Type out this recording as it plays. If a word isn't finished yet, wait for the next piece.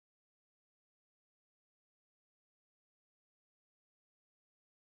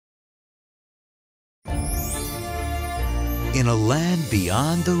in a land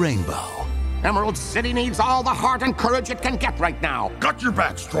beyond the rainbow. Emerald City needs all the heart and courage it can get right now. Got your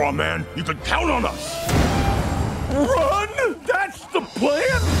back, straw man. You can count on us. Run! That's the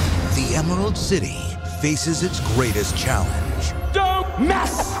plan? The Emerald City faces its greatest challenge. Don't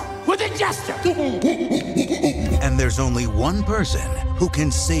mess with the jester! And there's only one person who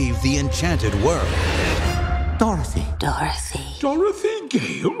can save the enchanted world. Dorothy. Dorothy. Dorothy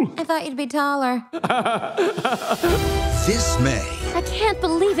Gale? I thought you'd be taller. This May, I can't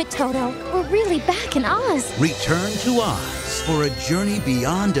believe it, Toto. We're really back in Oz. return to Oz for a journey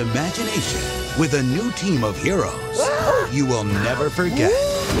beyond imagination with a new team of heroes you will never forget.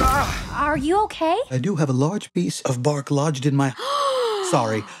 Are you okay? I do have a large piece of bark lodged in my...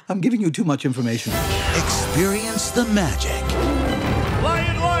 Sorry, I'm giving you too much information. Experience the magic.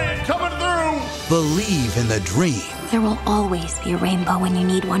 Lion, coming through! Believe in the dream. There will always be a rainbow when you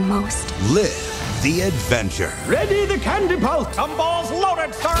need one most. Live the adventure. Ready the candy pulse! Some balls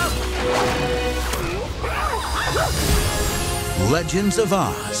loaded, sir! Legends of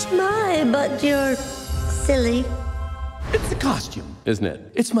Oz. My, but you're silly. It's the costume, isn't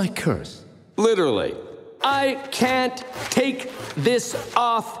it? It's my curse. Literally. I can't take this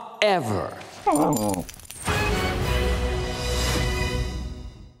off ever. Oh.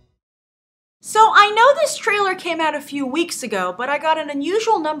 So I know this trailer came out a few weeks ago, but I got an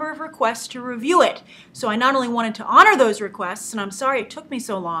unusual number of requests to review it. So I not only wanted to honor those requests, and I'm sorry it took me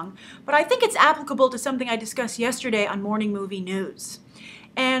so long, but I think it's applicable to something I discussed yesterday on Morning Movie News.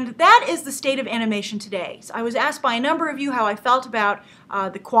 And that is the state of animation today. So I was asked by a number of you how I felt about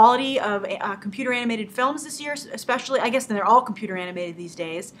the quality of computer animated films this year, especially, I guess they're all computer animated these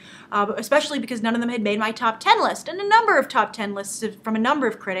days, but especially because none of them had made my top 10 list. And a number of top 10 lists from a number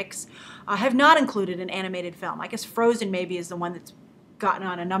of critics have not included an animated film. I guess Frozen maybe is the one that's gotten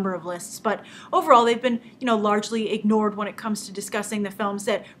on a number of lists, but overall they've been, largely ignored when it comes to discussing the films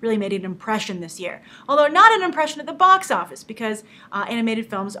that really made an impression this year. Although not an impression at the box office, because animated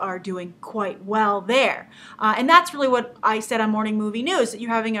films are doing quite well there. And that's really what I said on Morning Movie News, that you're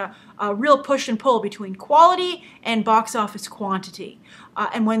having a real push and pull between quality and box office quantity.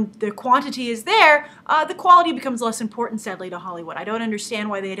 And when the quantity is there, the quality becomes less important, sadly, to Hollywood. I don't understand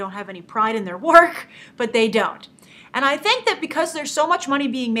why they don't have any pride in their work, but they don't. And I think that because there's so much money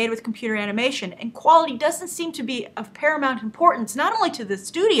being made with computer animation, and quality doesn't seem to be of paramount importance, not only to the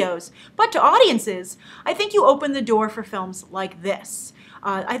studios, but to audiences, I think you open the door for films like this.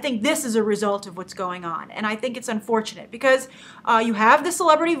 I think this is a result of what's going on, and I think it's unfortunate because you have the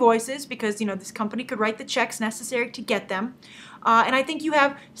celebrity voices, because this company could write the checks necessary to get them, and I think you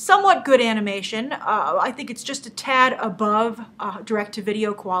have somewhat good animation. I think it's just a tad above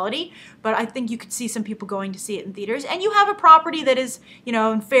direct-to-video quality, but I think you could see some people going to see it in theaters, and you have a property that is,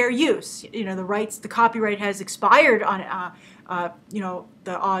 in fair use. The copyright has expired on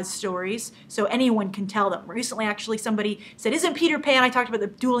the Oz stories, so anyone can tell them. Recently, actually, somebody said, "Isn't Peter Pan?" I talked about the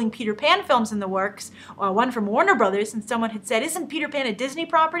dueling Peter Pan films in the works, one from Warner Brothers, and someone had said, "Isn't Peter Pan a Disney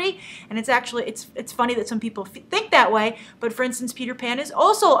property?" And it's actually, it's funny that some people think that way, but for instance, Peter Pan is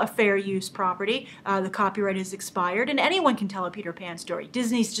also a fair use property. The copyright is expired, and anyone can tell a Peter Pan story.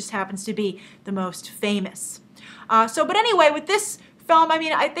 Disney's just happens to be the most famous. But anyway, with this film,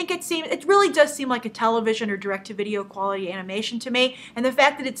 I think it really does seem like a television or direct-to-video quality animation to me, and the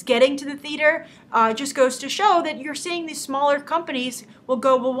fact that it's getting to the theater just goes to show that you're seeing these smaller companies will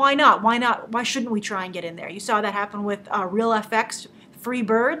go, well, why not? Why not? Why shouldn't we try and get in there? You saw that happen with Real FX, Free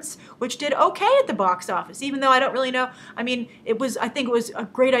Birds, which did okay at the box office, even though I don't really know. I think it was a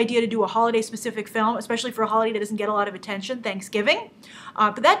great idea to do a holiday-specific film, especially for a holiday that doesn't get a lot of attention, Thanksgiving.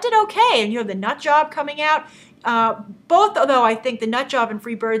 But that did okay, and you have The Nut Job coming out. Both, although I think The Nut Job and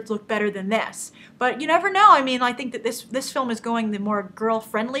Free Birds look better than this. But you never know. I think that this film is going the more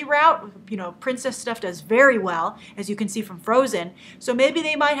girl-friendly route. Princess stuff does very well, as you can see from Frozen. So maybe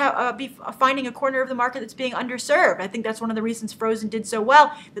they might be finding a corner of the market that's being underserved. I think that's one of the reasons Frozen did so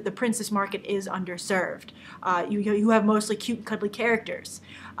well, that the princess market is underserved. You have mostly cute, cuddly characters,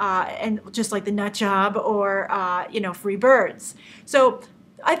 and just like The Nut Job or Free Birds. So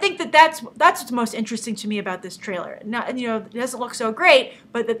I think that's what's most interesting to me about this trailer. Now, it doesn't look so great,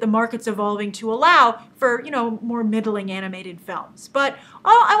 but that the market's evolving to allow for, more middling animated films. But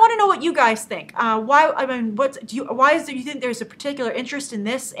I want to know what you guys think. Why do you think there's a particular interest in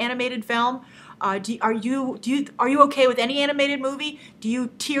this animated film? Are you okay with any animated movie? Do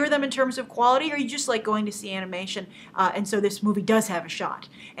you tier them in terms of quality, or are you just like going to see animation, and so this movie does have a shot?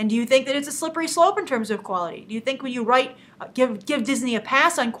 And do you think that it's a slippery slope in terms of quality? Do you think when you give Disney a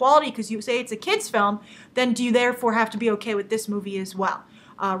pass on quality because you say it's a kids' film, then do you therefore have to be okay with this movie as well?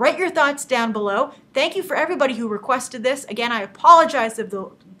 Write your thoughts down below. Thank you for everybody who requested this. Again, I apologize for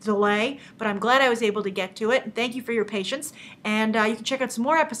the delay, but I'm glad I was able to get to it. And thank you for your patience. And you can check out some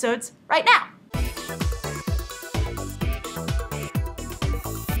more episodes right now.